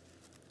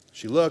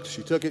 She looked,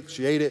 she took it,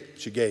 she ate it,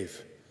 she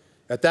gave.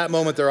 At that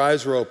moment, their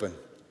eyes were open.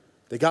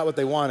 They got what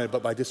they wanted,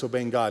 but by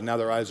disobeying God, now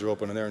their eyes are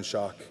open and they're in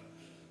shock.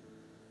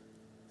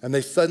 And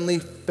they suddenly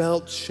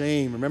felt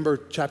shame. Remember,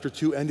 chapter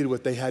 2 ended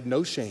with they had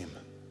no shame.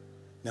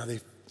 Now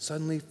they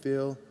suddenly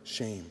feel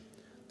shame.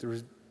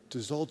 The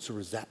results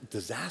are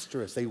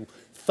disastrous. They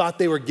thought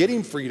they were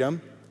getting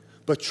freedom,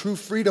 but true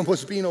freedom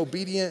was being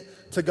obedient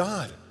to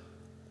God.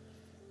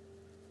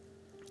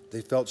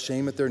 They felt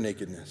shame at their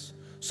nakedness.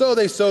 So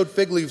they sewed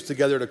fig leaves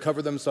together to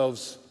cover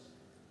themselves.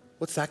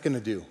 What's that going to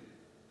do?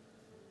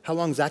 How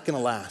long is that going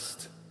to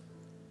last?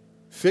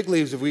 Fig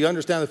leaves, if we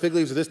understand the fig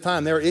leaves of this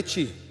time, they're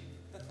itchy.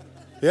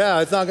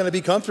 Yeah, it's not going to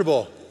be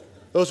comfortable.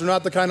 Those are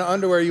not the kind of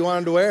underwear you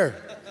wanted to wear.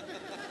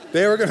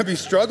 They were going to be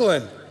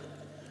struggling.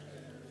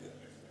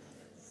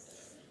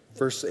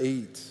 Verse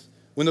 8.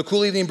 When the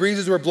cool evening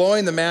breezes were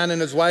blowing, the man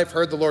and his wife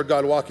heard the Lord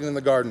God walking in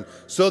the garden.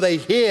 So they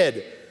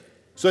hid.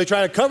 So they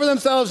try to cover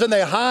themselves and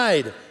they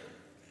hide.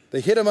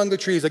 They hid among the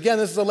trees. Again,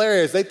 this is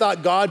hilarious. They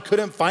thought God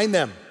couldn't find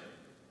them.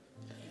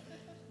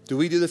 Do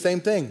we do the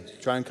same thing?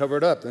 Try and cover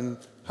it up and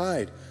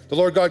hide. The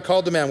Lord God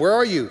called the man, where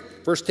are you?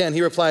 Verse 10,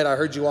 he replied, I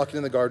heard you walking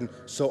in the garden,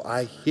 so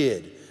I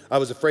hid. I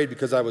was afraid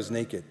because I was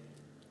naked.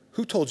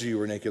 Who told you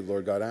were naked, the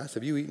Lord God asked.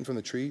 Have you eaten from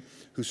the tree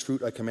whose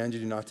fruit I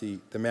commanded you not to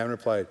eat? The man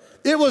replied,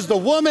 it was the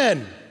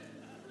woman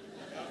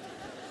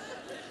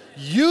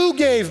you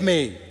gave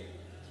me.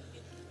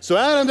 So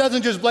Adam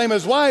doesn't just blame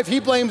his wife, he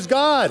blames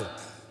God.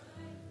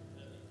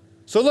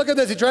 So look at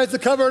this, he tries to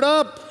cover it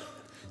up.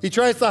 He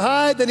tries to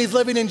hide, then he's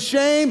living in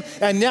shame,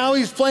 and now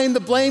he's playing the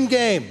blame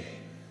game.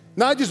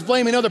 Not just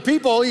blaming other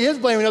people, he is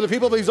blaming other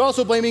people, but he's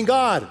also blaming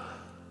God.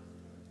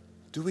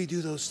 Do we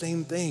do those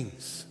same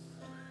things?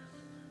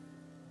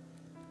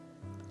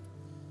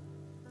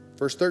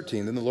 Verse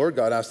 13, then the Lord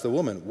God asked the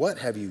woman, what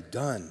have you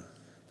done?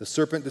 The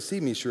serpent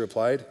deceived me, she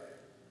replied.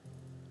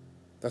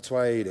 That's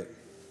why I ate it.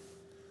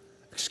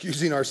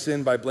 excusing our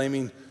sin by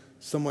blaming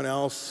someone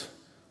else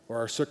or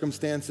our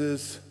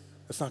circumstances,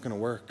 that's not going to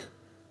work.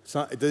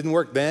 It didn't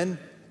work then,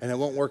 and it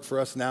won't work for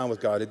us now with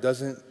God. It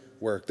doesn't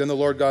work. Then the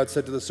Lord God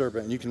said to the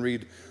serpent, and you can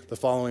read the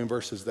following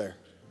verses there.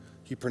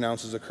 He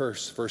pronounces a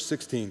curse, verse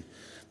 16.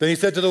 Then he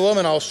said to the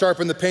woman, I'll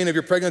sharpen the pain of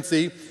your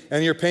pregnancy, and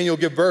in your pain you'll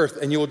give birth,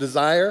 and you will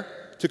desire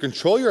to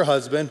control your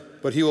husband,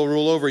 but he will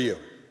rule over you.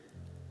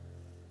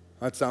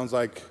 That sounds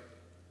like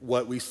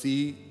what we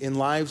see in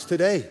lives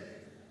today.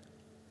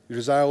 Your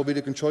desire will be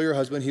to control your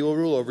husband, he will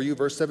rule over you.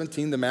 Verse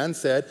 17, the man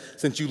said,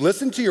 since you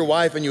listened to your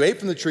wife and you ate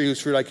from the tree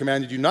whose fruit I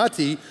commanded you not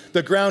to eat,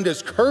 the ground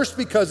is cursed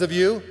because of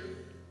you.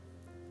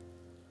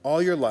 All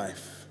your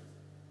life,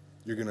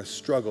 you're going to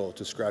struggle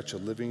to scratch a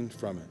living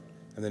from it.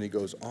 And then he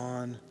goes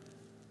on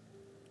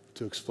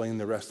to explain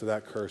the rest of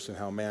that curse and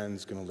how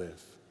man's going to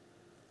live.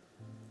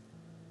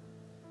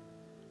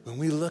 When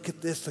we look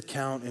at this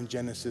account in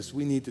Genesis,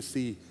 we need to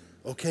see,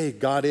 okay,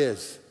 God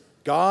is.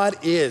 God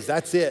is,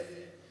 that's it.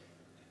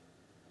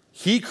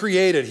 He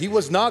created. He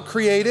was not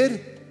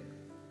created.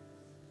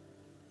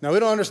 Now, we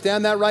don't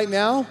understand that right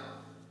now,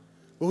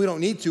 but we don't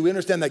need to. We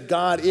understand that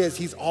God is.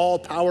 He's all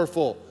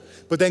powerful.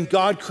 But then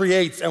God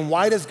creates. And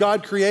why does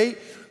God create?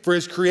 For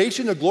his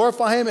creation to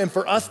glorify him and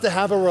for us to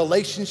have a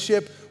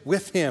relationship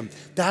with him.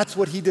 That's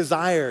what he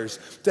desires,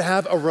 to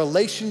have a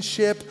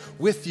relationship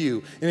with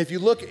you. And if you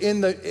look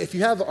if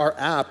you have our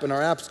app, and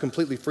our app's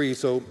completely free,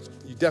 so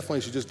you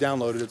definitely should just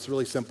download it. It's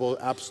really simple.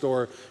 App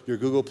Store, your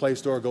Google Play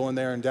Store, go in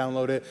there and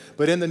download it.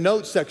 But in the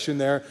notes section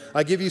there,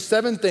 I give you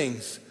 7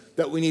 things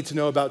that we need to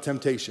know about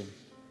temptation.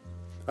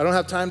 I don't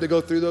have time to go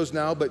through those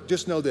now, but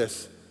just know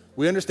this.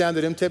 We understand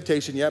that in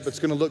temptation, but it's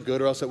going to look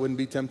good or else it wouldn't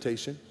be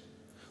temptation.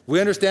 We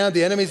understand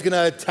the enemy's going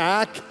to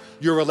attack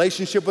your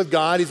relationship with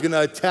God. He's going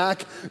to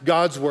attack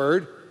God's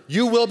word.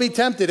 You will be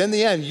tempted. In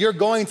the end, you're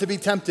going to be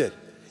tempted.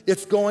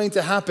 It's going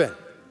to happen.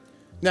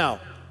 Now,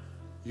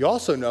 you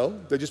also know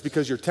that just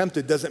because you're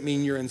tempted doesn't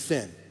mean you're in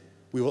sin.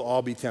 We will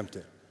all be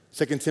tempted.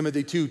 2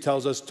 Timothy 2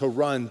 tells us to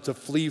run, to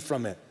flee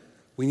from it.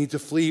 We need to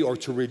flee or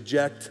to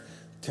reject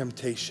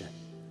temptation.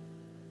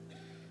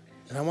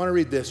 And I want to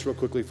read this real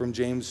quickly from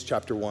James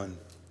chapter 1,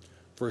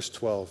 verse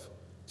 12.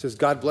 It says,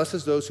 God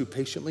blesses those who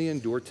patiently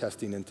endure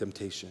testing and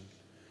temptation.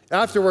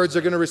 Afterwards,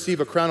 they're going to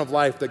receive a crown of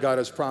life that God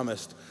has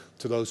promised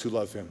to those who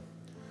love him.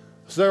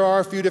 So there are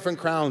a few different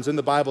crowns in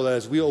the Bible that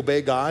as we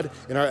obey God,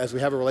 as we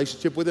have a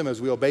relationship with him,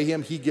 as we obey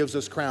him, he gives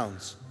us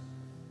crowns.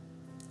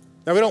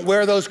 Now, we don't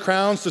wear those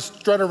crowns to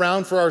strut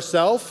around for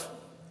ourselves,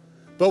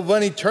 but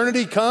when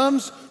eternity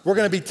comes, we're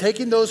going to be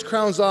taking those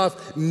crowns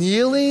off,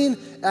 kneeling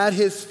at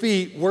his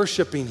feet,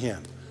 worshiping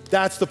him.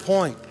 That's the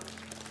point.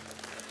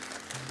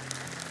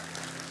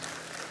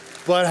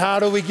 But how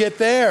do we get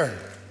there?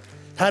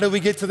 How do we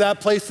get to that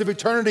place of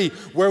eternity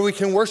where we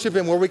can worship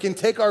him, where we can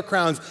take our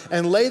crowns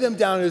and lay them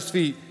down at his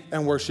feet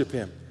and worship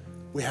him?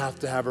 We have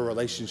to have a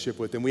relationship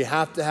with him. We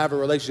have to have a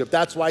relationship.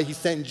 That's why he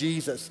sent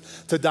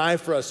Jesus to die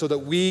for us, so that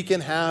we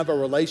can have a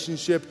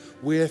relationship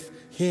with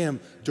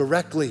him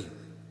directly.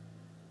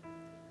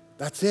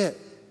 That's it.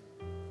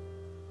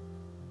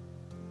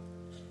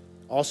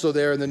 Also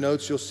there in the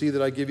notes, you'll see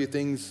that I give you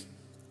things,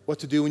 what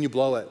to do when you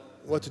blow it,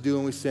 what to do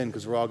when we sin,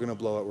 because we're all going to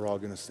blow it, we're all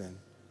going to sin.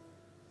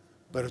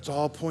 But it's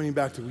all pointing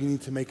back to we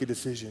need to make a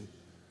decision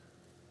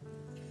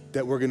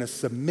that we're going to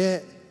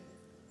submit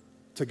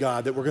to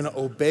God, that we're going to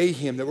obey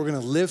him, that we're going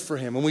to live for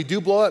him. When we do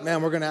blow it,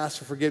 man, we're going to ask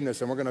for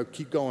forgiveness, and we're going to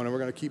keep going, and we're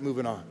going to keep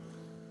moving on.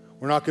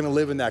 We're not going to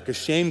live in that, because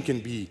shame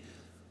can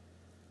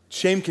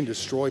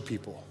destroy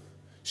people.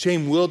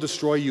 Shame will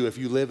destroy you if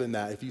you live in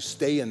that, if you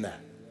stay in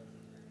that.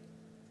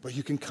 But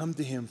you can come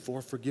to him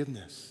for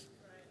forgiveness.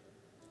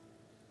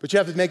 But you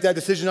have to make that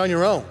decision on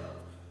your own.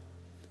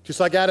 Just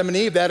like Adam and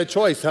Eve, they had a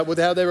choice how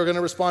they were going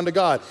to respond to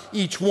God,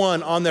 each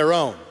one on their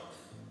own.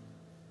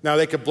 Now,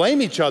 they could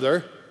blame each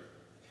other,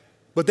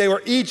 but they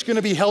were each going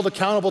to be held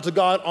accountable to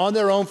God on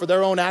their own for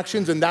their own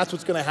actions, and that's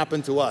what's going to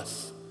happen to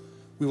us.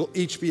 We will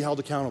each be held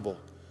accountable.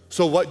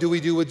 So what do we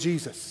do with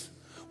Jesus?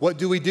 What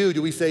do?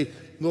 Do we say,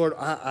 Lord,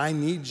 I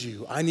need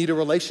you. I need a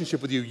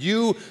relationship with you.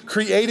 You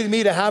created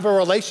me to have a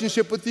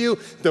relationship with you.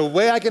 The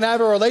way I can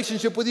have a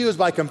relationship with you is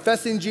by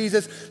confessing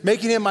Jesus,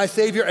 making him my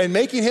Savior, and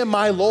making him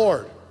my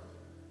Lord.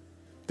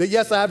 That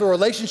yes, I have a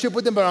relationship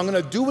with him, but I'm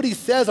going to do what he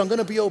says. I'm going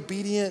to be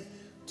obedient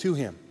to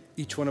him.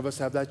 Each one of us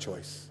have that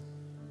choice.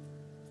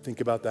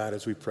 Think about that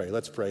as we pray.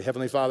 Let's pray.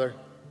 Heavenly Father,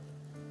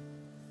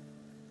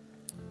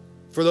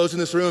 for those in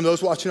this room,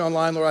 those watching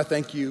online, Lord, I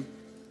thank you.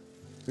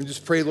 And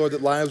just pray, Lord,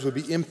 that lives would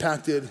be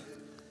impacted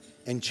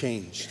and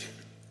changed.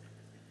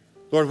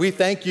 Lord, we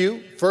thank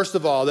you, first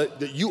of all,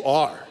 that you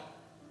are.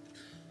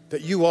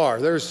 That you are.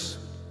 There's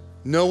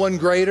no one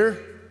greater,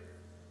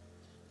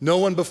 no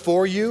one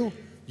before you.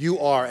 You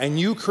are, and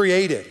you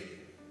created.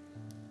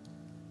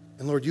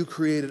 And Lord, you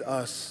created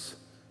us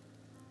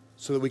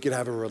so that we could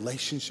have a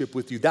relationship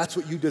with you. That's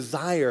what you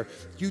desire.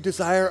 You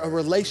desire a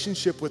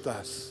relationship with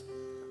us.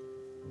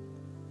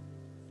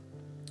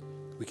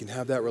 We can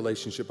have that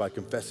relationship by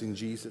confessing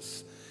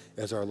Jesus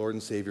as our Lord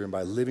and Savior and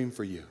by living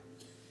for you,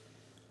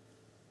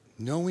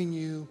 knowing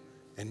you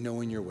and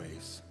knowing your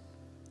ways.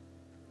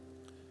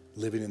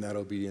 living in that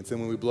obedience. And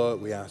when we blow it,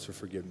 we ask for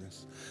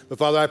forgiveness. But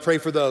Father, I pray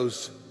for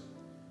those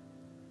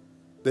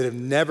that have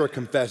never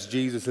confessed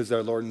Jesus as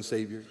their Lord and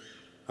Savior.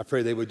 I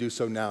pray they would do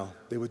so now.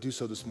 They would do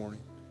so this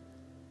morning.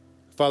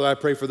 Father, I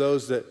pray for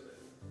those that,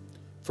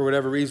 for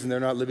whatever reason, they're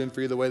not living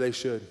for you the way they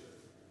should.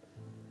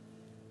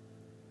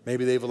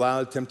 Maybe they've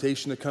allowed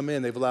temptation to come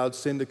in, they've allowed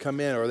sin to come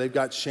in, or they've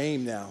got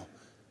shame now.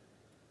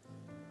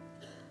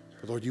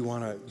 But Lord, you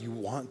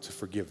want to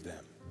forgive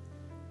them.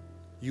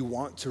 You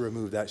want to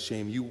remove that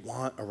shame. You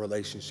want a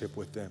relationship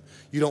with them.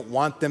 You don't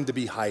want them to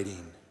be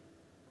hiding.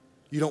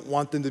 You don't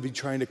want them to be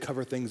trying to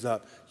cover things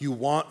up. You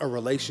want a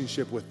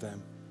relationship with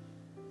them.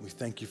 We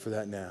thank you for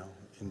that now,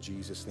 in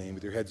Jesus' name.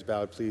 With your heads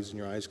bowed, please, and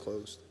your eyes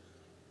closed.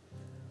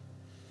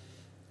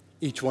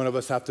 Each one of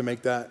us have to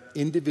make that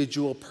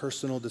individual,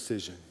 personal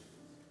decision,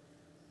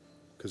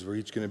 because we're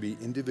each going to be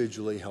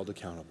individually held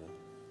accountable.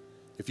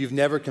 If you've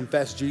never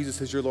confessed Jesus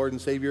as your Lord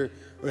and Savior,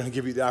 we're going to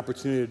give you the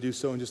opportunity to do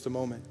so in just a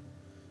moment.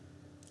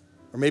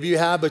 Or maybe you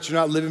have, but you're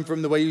not living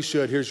from the way you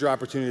should. Here's your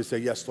opportunity to say,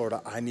 yes, Lord,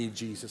 I need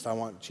Jesus. I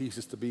want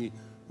Jesus to be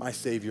my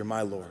Savior,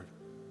 my Lord.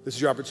 This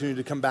is your opportunity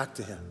to come back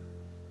to him.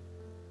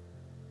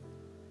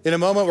 In a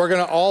moment, we're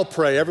going to all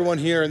pray. Everyone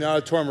here in the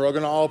auditorium, we're all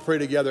going to all pray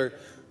together.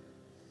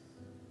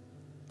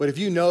 But if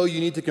you know you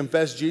need to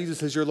confess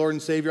Jesus as your Lord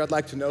and Savior, I'd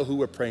like to know who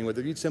we're praying with.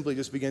 If you'd simply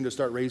just begin to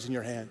start raising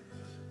your hand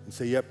and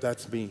say, yep,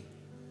 that's me.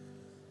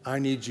 I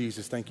need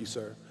Jesus. Thank you,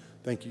 sir.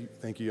 Thank you,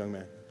 young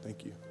man.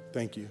 Thank you.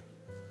 Thank you.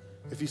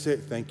 If you say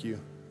thank you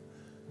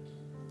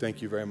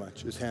very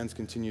much. His hands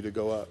continue to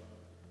go up.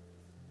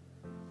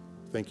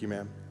 Thank you,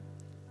 ma'am.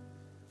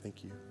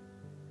 Thank you.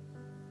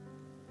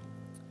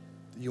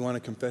 You want to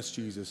confess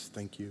Jesus?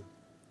 Thank you.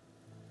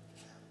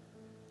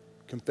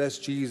 Confess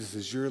Jesus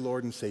as your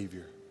Lord and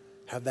Savior.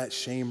 Have that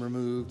shame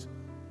removed.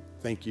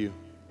 Thank you.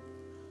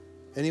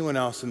 Anyone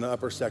else in the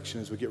upper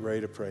section as we get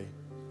ready to pray?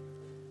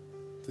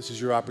 This is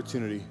your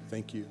opportunity.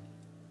 Thank you.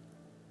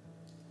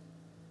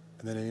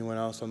 And then anyone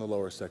else on the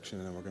lower section,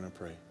 and then we're going to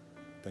pray.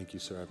 Thank you,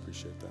 sir. I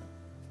appreciate that.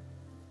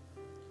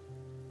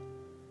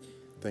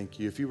 Thank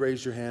you. If you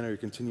raise your hand or you're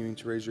continuing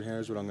to raise your hand,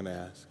 here's what I'm going to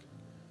ask.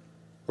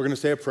 We're going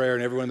to say a prayer,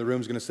 and everyone in the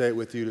room is going to say it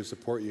with you to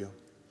support you.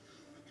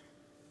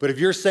 But if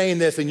you're saying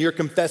this and you're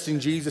confessing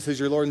Jesus as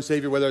your Lord and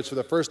Savior, whether it's for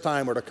the first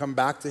time or to come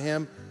back to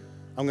him,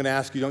 I'm going to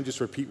ask you, don't just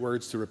repeat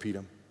words to repeat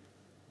them.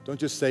 Don't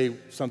just say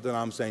something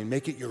I'm saying.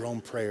 Make it your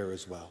own prayer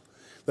as well.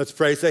 Let's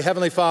pray. Say,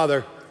 Heavenly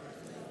Father,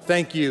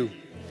 thank you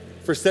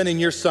for sending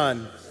your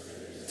Son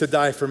to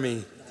die for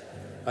me.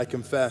 I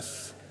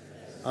confess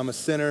I'm a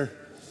sinner.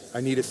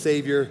 I need a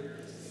Savior.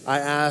 I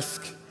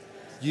ask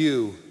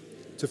you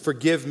to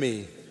forgive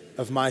me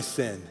of my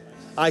sin.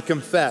 I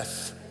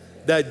confess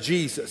that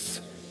Jesus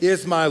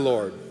is my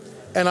Lord,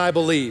 and I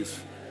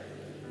believe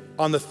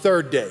on the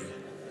third day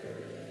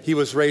he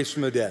was raised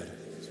from the dead.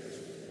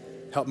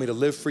 Help me to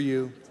live for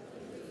you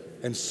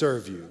and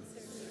serve you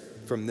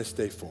from this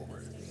day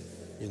forward.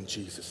 In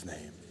Jesus'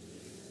 name,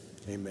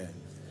 amen.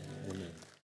 Amen.